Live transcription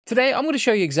Today, I'm going to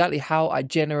show you exactly how I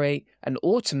generate and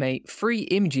automate free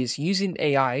images using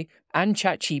AI and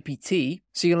Chat GPT.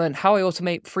 So you'll learn how I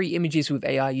automate free images with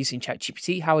AI using Chat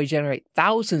GPT, how I generate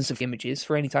thousands of images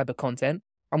for any type of content.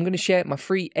 I'm going to share my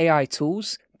free AI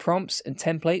tools, prompts, and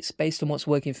templates based on what's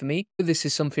working for me. This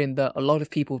is something that a lot of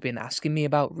people have been asking me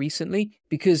about recently,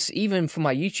 because even for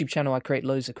my YouTube channel, I create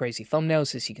loads of crazy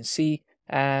thumbnails, as you can see,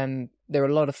 and they're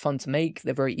a lot of fun to make.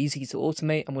 They're very easy to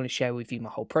automate. I'm going to share with you my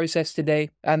whole process today.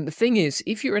 And the thing is,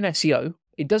 if you're an SEO,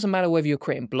 it doesn't matter whether you're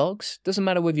creating blogs, doesn't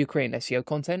matter whether you're creating SEO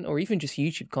content or even just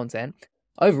YouTube content.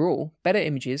 Overall, better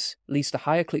images leads to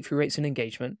higher click-through rates and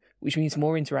engagement, which means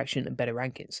more interaction and better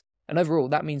rankings. And overall,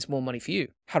 that means more money for you.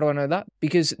 How do I know that?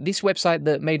 Because this website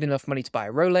that made enough money to buy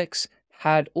a Rolex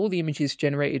had all the images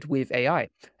generated with AI.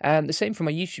 And the same for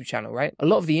my YouTube channel, right? A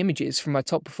lot of the images from my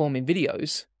top performing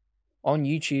videos on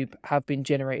YouTube have been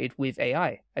generated with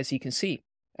AI, as you can see.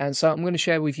 And so I'm going to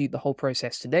share with you the whole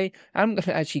process today. I'm going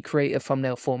to actually create a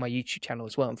thumbnail for my YouTube channel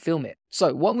as well and film it.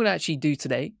 So what I'm going to actually do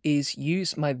today is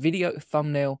use my video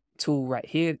thumbnail tool right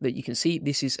here that you can see.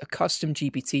 This is a custom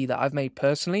GPT that I've made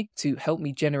personally to help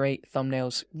me generate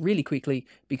thumbnails really quickly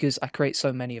because I create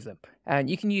so many of them. And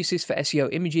you can use this for SEO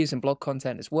images and blog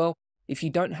content as well. If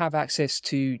you don't have access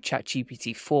to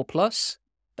ChatGPT 4 Plus,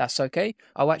 that's okay.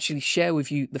 I'll actually share with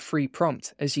you the free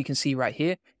prompt, as you can see right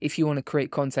here, if you want to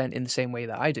create content in the same way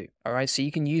that I do. All right, so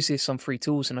you can use this on free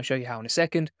tools, and I'll show you how in a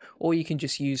second, or you can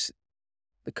just use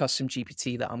the custom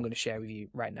GPT that I'm going to share with you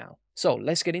right now. So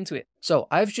let's get into it. So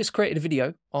I've just created a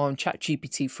video on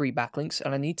ChatGPT free backlinks,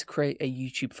 and I need to create a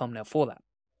YouTube thumbnail for that.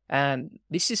 And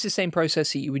this is the same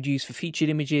process that you would use for featured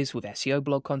images with SEO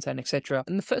blog content, etc.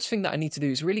 And the first thing that I need to do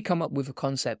is really come up with a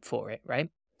concept for it, right?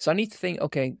 So I need to think,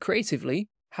 okay, creatively,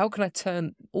 how can I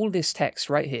turn all this text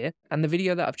right here and the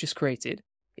video that I've just created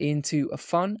into a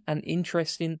fun and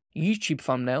interesting YouTube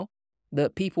thumbnail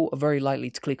that people are very likely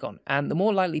to click on? And the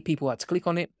more likely people are to click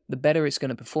on it, the better it's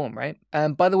going to perform, right?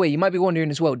 And by the way, you might be wondering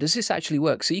as well, does this actually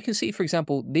work? So you can see, for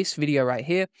example, this video right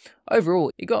here, overall,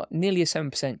 it got nearly a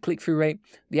 7% click-through rate.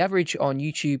 The average on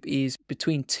YouTube is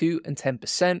between 2 and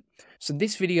 10%. So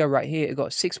this video right here, it got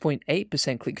a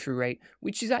 6.8% click-through rate,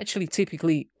 which is actually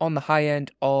typically on the high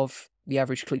end of the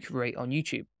average click-through rate on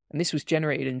YouTube. And this was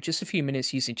generated in just a few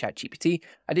minutes using ChatGPT.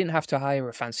 I didn't have to hire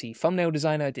a fancy thumbnail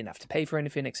designer, I didn't have to pay for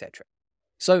anything, etc.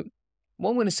 So what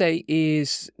I'm going to say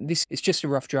is, this is just a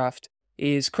rough draft,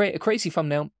 is create a crazy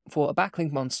thumbnail for a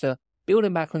backlink monster,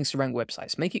 building backlinks to rank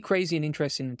websites, make it crazy and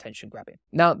interesting and attention grabbing.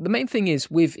 Now, the main thing is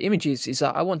with images is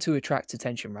that I want to attract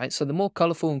attention, right? So the more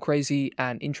colorful and crazy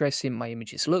and interesting my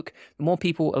images look, the more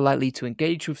people are likely to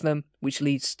engage with them, which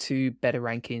leads to better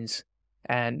rankings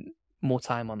and more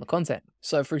time on the content.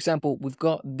 So for example, we've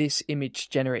got this image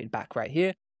generated back right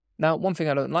here. Now, one thing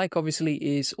I don't like, obviously,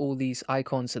 is all these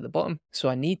icons at the bottom. So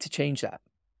I need to change that.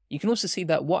 You can also see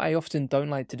that what I often don't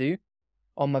like to do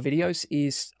on my videos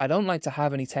is I don't like to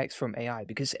have any text from AI,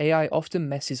 because AI often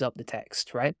messes up the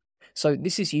text, right? So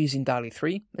this is using DALL-E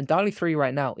 3, and DALL-E 3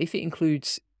 right now, if it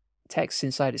includes text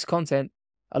inside its content,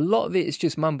 a lot of it is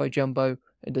just mumbo jumbo.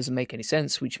 It doesn't make any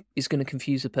sense, which is going to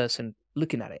confuse the person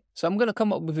looking at it. So I'm going to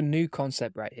come up with a new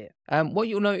concept right here. What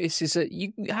you'll notice is that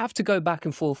you have to go back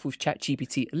and forth with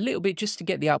ChatGPT a little bit just to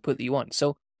get the output that you want.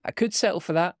 So I could settle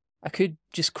for that. I could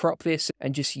just crop this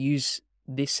and just use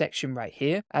this section right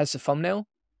here as a thumbnail.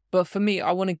 But for me,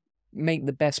 I want to make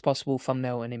the best possible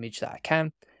thumbnail and image that I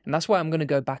can. And that's why I'm going to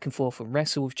go back and forth and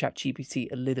wrestle with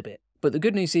ChatGPT a little bit. But the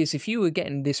good news is, if you were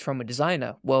getting this from a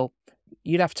designer, well,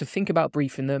 you'd have to think about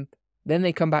briefing them. Then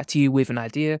they come back to you with an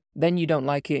idea, then you don't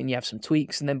like it and you have some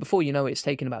tweaks, and then before you know it, it's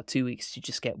taken about 2 weeks to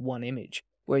just get one image.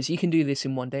 Whereas you can do this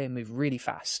in one day and move really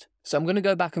fast. So I'm going to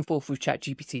go back and forth with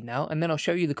ChatGPT now, and then I'll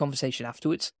show you the conversation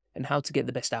afterwards and how to get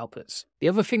the best outputs. The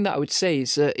other thing that I would say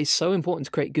is it's so important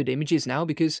to create good images now,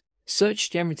 because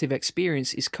search generative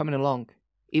experience is coming along.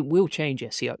 It will change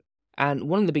SEO. And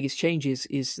one of the biggest changes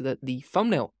is that the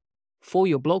thumbnail for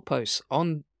your blog posts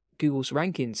on Google's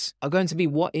rankings are going to be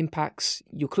what impacts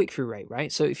your click-through rate,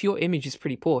 right? So if your image is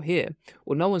pretty poor here,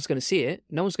 well, no one's going to see it,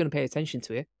 no one's going to pay attention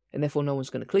to it, and therefore no one's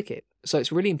going to click it. So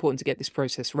it's really important to get this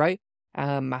process right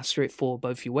and master it for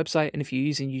both your website, and if you're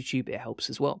using YouTube, it helps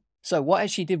as well. So what I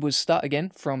actually did was start again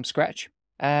from scratch,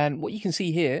 and what you can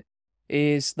see here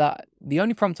is that the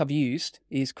only prompt I've used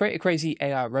is create a crazy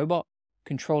AI robot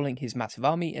controlling his massive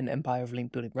army and empire of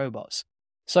link building robots.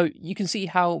 So you can see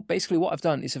how basically what I've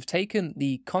done is I've taken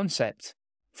the concept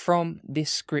from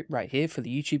this script right here for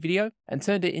the YouTube video and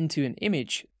turned it into an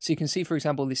image. So you can see, for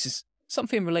example, this is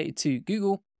something related to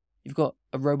Google. You've got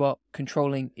a robot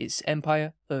controlling its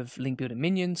empire of link building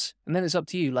minions. And then it's up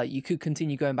to you. Like, you could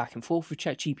continue going back and forth with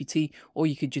ChatGPT, or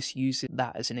you could just use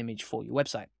that as an image for your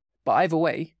website. But either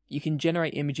way, you can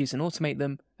generate images and automate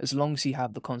them as long as you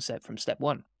have the concept from step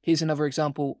one. Here's another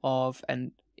example of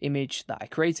an image that I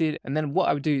created. And then what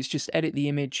I would do is just edit the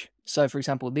image. So for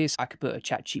example, this, I could put a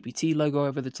ChatGPT logo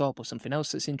over the top or something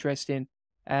else that's interesting.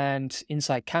 And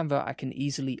inside Canva, I can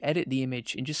easily edit the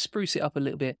image and just spruce it up a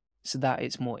little bit so that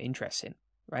it's more interesting,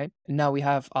 right? And now we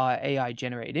have our AI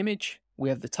generated image. We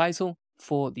have the title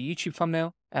for the YouTube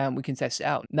thumbnail, and we can test it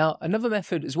out. Now, another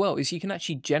method as well is you can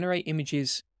actually generate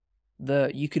images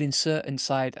that you could insert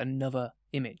inside another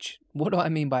image. What do I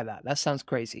mean by that? That sounds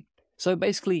crazy. So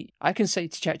basically, I can say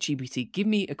to ChatGPT, give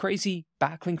me a crazy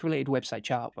backlink related website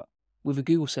chart with a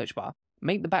Google search bar,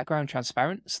 make the background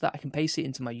transparent so that I can paste it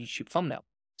into my YouTube thumbnail.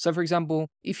 So for example,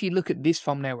 if you look at this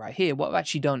thumbnail right here, what I've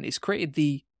actually done is created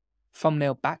the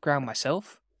thumbnail background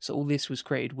myself. So all this was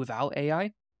created without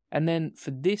AI. And then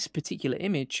for this particular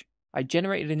image, I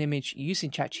generated an image using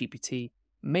ChatGPT,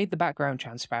 made the background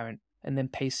transparent, and then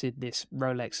pasted this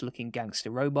Rolex looking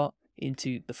gangster robot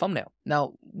into the thumbnail.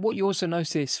 Now, what you also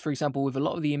notice, for example, with a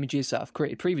lot of the images that I've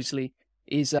created previously,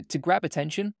 is to grab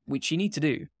attention, which you need to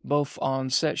do, both on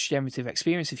search generative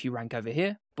experience if you rank over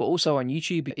here, but also on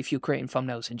YouTube if you're creating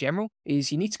thumbnails in general,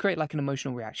 is you need to create like an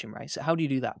emotional reaction, right? So how do you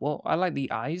do that? Well, I like the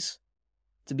eyes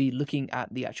to be looking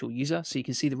at the actual user. So you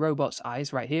can see the robot's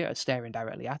eyes right here are staring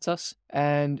directly at us,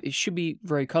 and it should be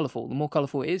very colorful. The more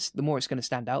colorful it is, the more it's going to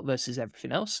stand out versus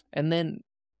everything else. And then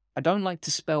I don't like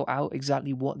to spell out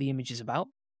exactly what the image is about,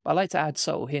 but I like to add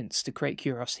subtle hints to create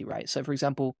curiosity, right? So for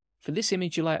example, for this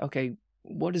image, you're like, okay,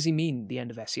 what does he mean, the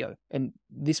end of SEO? And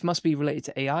this must be related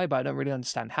to AI, but I don't really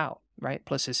understand how, right?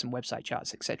 Plus there's some website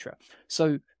charts, etc.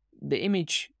 So the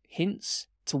image hints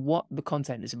to what the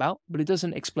content is about, but it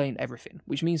doesn't explain everything,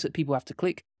 which means that people have to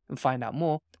click and find out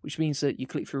more, which means that your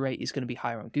click-through rate is going to be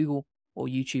higher on Google or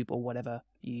YouTube or whatever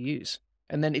you use.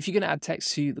 And then if you're going to add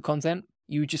text to the content,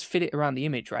 you would just fit it around the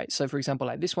image, right? So for example,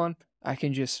 like this one, I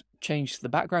can just change the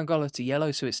background color to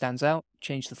yellow so it stands out,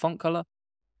 change the font color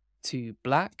to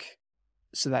black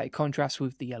so that it contrasts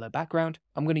with the yellow background.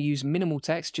 I'm going to use minimal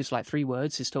text, just like 3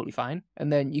 words is totally fine.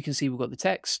 And then you can see we've got the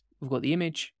text, we've got the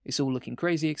image, it's all looking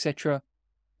crazy, etc.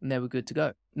 And then we're good to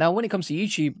go. Now, when it comes to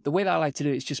YouTube, the way that I like to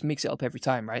do it is just mix it up every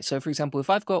time, right? So for example, if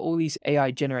I've got all these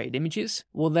AI generated images,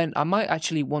 well, then I might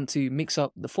actually want to mix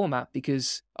up the format,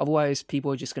 because otherwise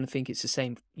people are just going to think it's the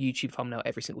same YouTube thumbnail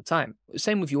every single time.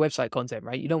 Same with your website content,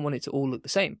 right? You don't want it to all look the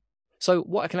same. So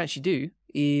what I can actually do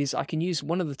is I can use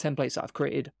one of the templates that I've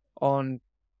created on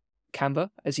Canva,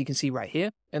 as you can see right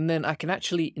here. And then I can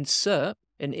actually insert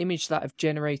an image that I've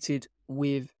generated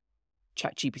with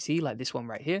ChatGPT, like this one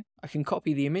right here. I can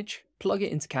copy the image, plug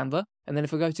it into Canva, and then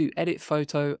if I go to edit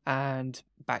photo and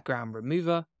background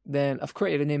remover, then I've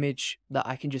created an image that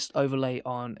I can just overlay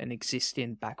on an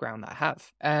existing background that I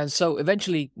have. And so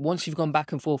eventually, once you've gone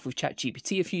back and forth with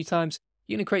ChatGPT a few times,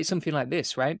 you're going to create something like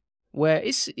this, right? Where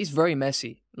it's very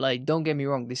messy. Like, don't get me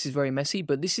wrong, this is very messy,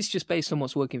 but this is just based on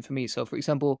what's working for me. So for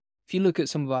example, if you look at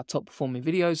some of our top performing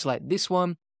videos, like this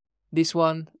one, this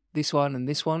one, this one, and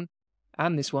this one,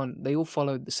 and this one, they all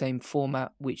follow the same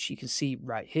format, which you can see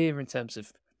right here in terms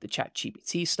of the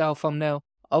ChatGPT style thumbnail.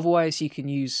 Otherwise, you can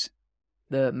use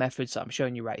the methods that I'm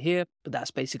showing you right here, but that's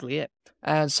basically it.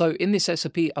 And so in this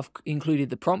SOP, I've included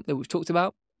the prompt that we've talked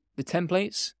about, the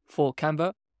templates for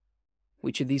Canva,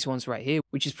 which are these ones right here,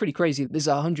 which is pretty crazy. There's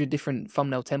 100 different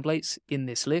thumbnail templates in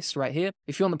this list right here.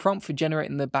 If you want the prompt for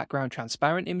generating the background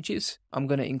transparent images, I'm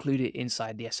going to include it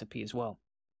inside the SOP as well.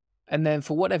 And then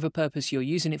for whatever purpose you're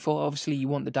using it for, obviously you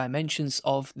want the dimensions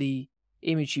of the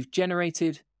image you've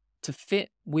generated to fit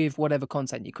with whatever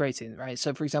content you're creating, right?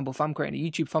 So for example, if I'm creating a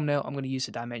YouTube thumbnail, I'm going to use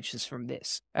the dimensions from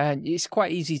this. And it's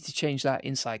quite easy to change that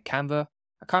inside Canva.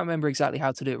 I can't remember exactly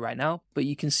how to do it right now, but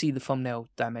you can see the thumbnail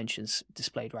dimensions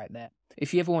displayed right there.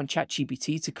 If you ever want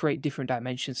ChatGPT to create different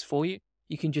dimensions for you,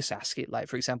 you can just ask it, like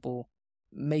for example,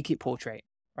 make it portrait,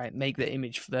 right? Make the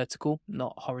image vertical,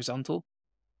 not horizontal.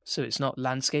 So it's not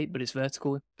landscape, but it's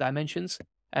vertical dimensions.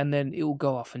 And then it will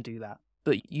go off and do that.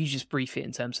 But you just brief it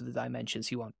in terms of the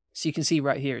dimensions you want. So you can see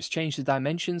right here, it's changed the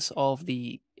dimensions of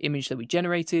the image that we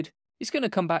generated. It's going to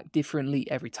come back differently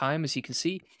every time, as you can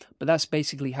see. But that's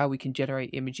basically how we can generate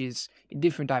images in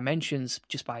different dimensions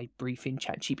just by briefing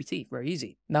ChatGPT. Very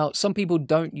easy. Now, some people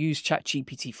don't use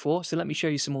ChatGPT 4, so let me show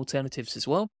you some alternatives as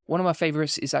well. One of my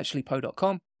favorites is actually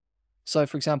Poe.com. So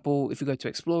for example, if we go to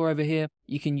Explore over here,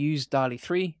 you can use DALL-E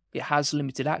 3. It has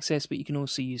limited access, but you can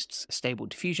also use Stable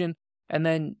Diffusion. And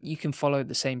then you can follow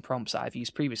the same prompts that I've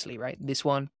used previously, right? This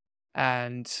one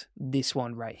and this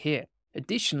one right here.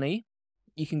 Additionally,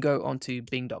 you can go onto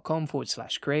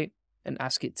bing.com/create and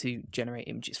ask it to generate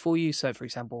images for you. So for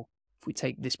example, if we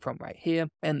take this prompt right here,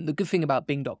 and the good thing about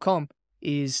bing.com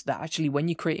is that actually when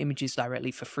you create images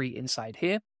directly for free inside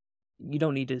here, you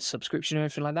don't need a subscription or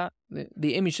anything like that.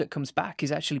 The image that comes back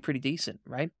is actually pretty decent,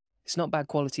 right? It's not bad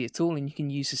quality at all, and you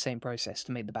can use the same process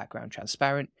to make the background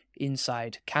transparent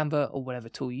inside Canva or whatever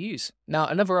tool you use. Now,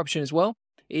 another option as well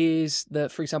is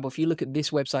that, for example, if you look at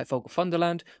this website, Focal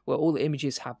Thunderland, where all the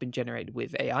images have been generated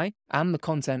with AI and the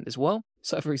content as well.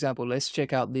 So, for example, let's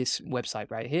check out this website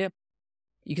right here.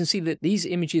 You can see that these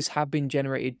images have been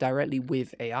generated directly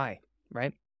with AI,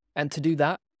 right? And to do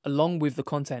that, along with the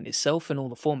content itself and all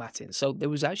the formatting. So there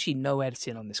was actually no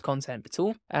editing on this content at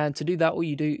all. And to do that, all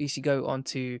you do is you go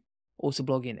onto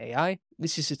Autoblogging AI.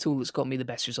 This is the tool that's got me the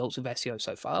best results with SEO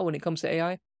so far when it comes to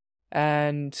AI.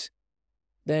 And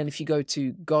then if you go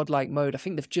to godlike mode, I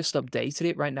think they've just updated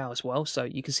it right now as well. So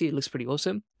you can see it looks pretty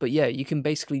awesome. But yeah, you can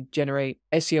basically generate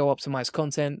SEO optimized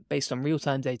content based on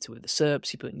real-time data with the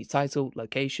SERPs. You put in your title,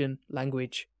 location,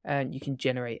 language, and you can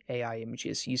generate AI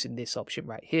images using this option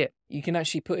right here. You can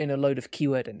actually put in a load of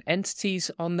keyword and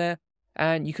entities on there.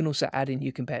 And you can also add in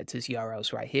your competitors'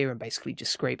 URLs right here and basically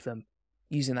just scrape them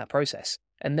using that process.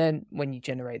 And then when you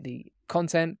generate the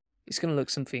content, it's going to look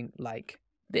something like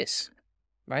this,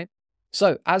 right?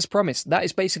 So, as promised, that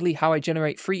is basically how I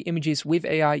generate free images with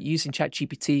AI using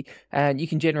ChatGPT, and you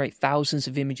can generate thousands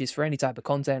of images for any type of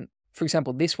content. For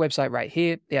example, this website right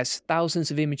here, it has thousands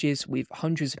of images with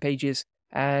hundreds of pages,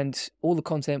 and all the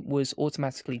content was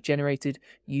automatically generated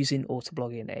using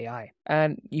Autoblogging AI.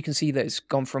 And you can see that it's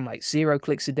gone from like 0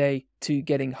 clicks a day to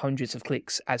getting hundreds of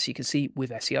clicks, as you can see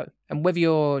with SEO. And whether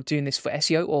you're doing this for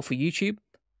SEO or for YouTube,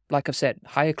 like I've said,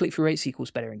 higher click-through rates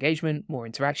equals better engagement, more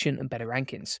interaction, and better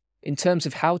rankings. In terms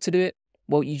of how to do it,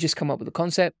 well, you just come up with a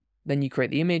concept, then you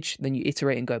create the image, then you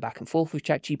iterate and go back and forth with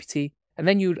ChatGPT, and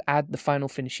then you'd add the final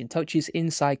finishing touches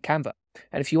inside Canva.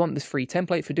 And if you want this free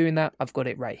template for doing that, I've got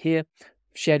it right here.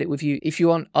 Shared it with you. If you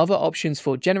want other options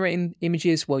for generating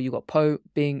images, well, you've got Poe,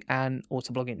 Bing, and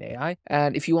Autoblogging AI.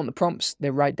 And if you want the prompts,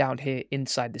 they're right down here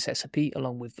inside this SOP,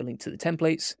 along with the link to the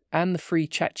templates and the free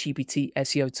ChatGPT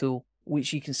SEO tool,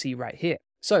 which you can see right here.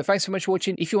 So thanks so much for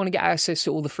watching. If you want to get access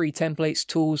to all the free templates,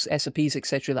 tools, SOPs,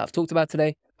 etc. that I've talked about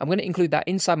today, I'm going to include that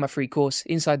inside my free course,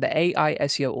 inside the AI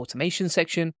SEO automation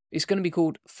section. It's going to be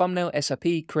called Thumbnail SOP,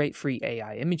 Create Free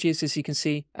AI Images, as you can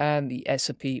see, and the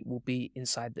SOP will be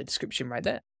inside the description right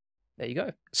there. There you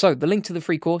go. So the link to the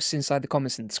free course is inside the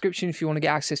comments in the description if you want to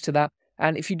get access to that.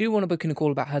 And if you do want to book in a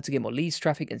call about how to get more leads,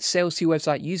 traffic, and sales to your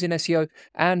website using SEO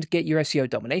and get your SEO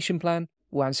domination plan,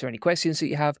 we'll answer any questions that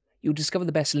you have. You'll discover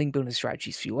the best link building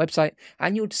strategies for your website,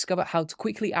 and you'll discover how to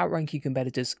quickly outrank your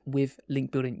competitors with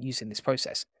link building using this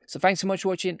process. So thanks so much for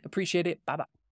watching. Appreciate it. Bye-bye.